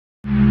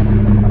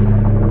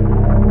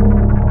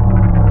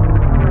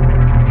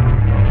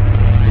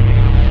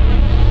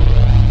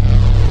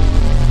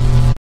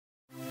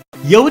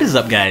Yo, what is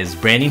up guys,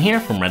 Brandon here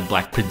from Red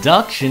Black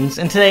Productions,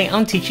 and today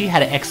I'm teaching you how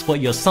to export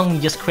your song you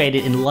just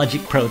created in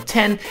Logic Pro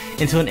 10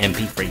 into an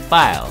mp3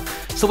 file.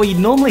 So what you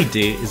normally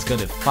do is go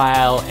to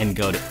File and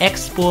go to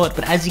Export,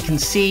 but as you can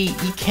see,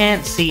 you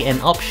can't see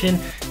an option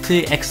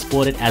to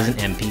export it as an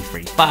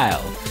mp3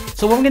 file.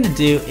 So what we're going to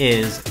do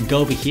is go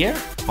over here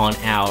on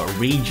our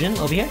region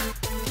over here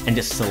and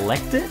just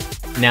select it.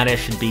 Now there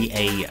should be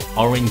a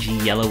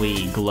orangey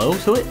yellowy glow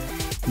to it.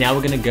 Now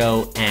we're going to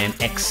go and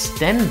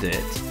extend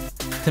it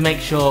to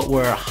make sure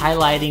we're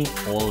highlighting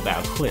all of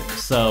our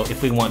clips. So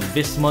if we want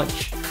this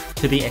much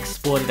to be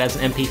exported as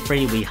an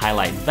mp3, we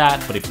highlight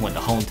that, but if we want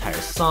the whole entire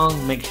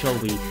song, make sure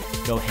we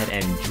go ahead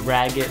and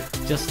drag it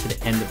just to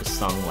the end of the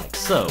song like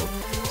so.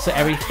 So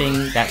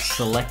everything that's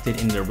selected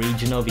in the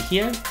region over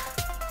here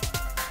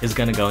is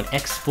gonna go and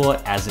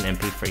export as an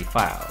mp3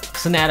 file.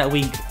 So now that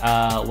we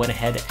went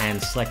ahead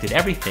and selected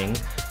everything,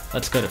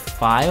 let's go to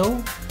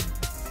File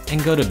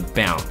and go to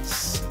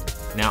Bounce.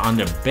 Now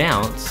under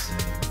Bounce,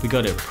 we go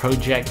to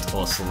Project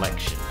or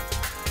Selection.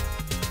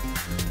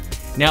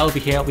 Now over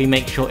here, we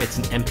make sure it's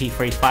an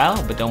mp3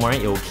 file, but don't worry,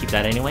 it will keep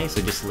that anyway,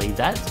 so just leave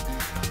that.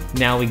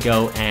 Now we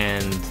go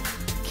and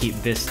keep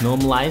this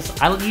normalized.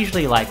 I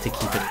usually like to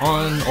keep it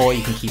on, or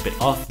you can keep it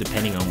off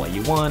depending on what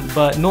you want,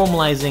 but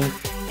normalizing,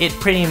 it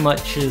pretty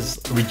much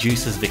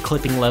reduces the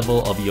clipping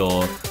level of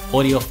your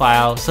audio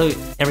file, so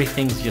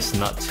everything's just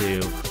not too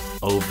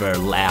over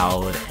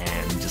loud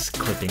and just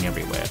clipping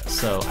everywhere.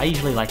 So I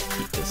usually like to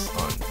keep this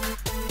on.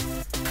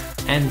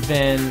 And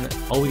then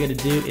all we gotta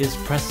do is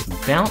press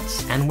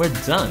Bounce and we're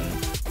done.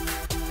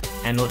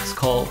 And let's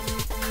call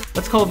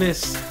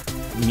this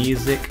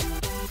Music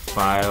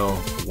File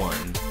 1.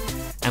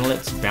 And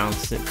let's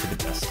bounce it to the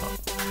desktop.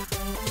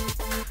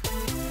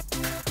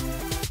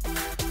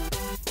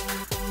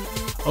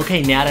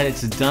 Okay, now that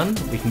it's done,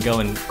 we can go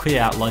and quit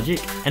out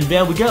Logic, and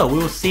there we go, we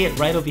will see it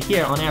right over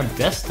here on our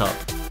desktop.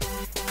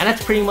 And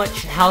that's pretty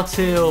much how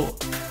to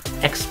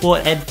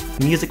export a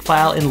music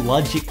file in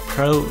Logic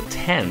Pro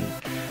 10.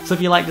 So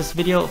if you like this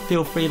video,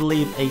 feel free to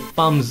leave a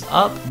thumbs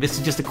up. This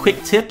is just a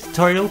quick tip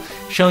tutorial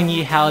showing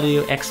you how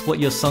to export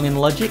your song in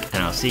Logic,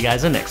 and I'll see you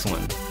guys in the next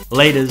one.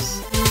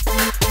 Laters!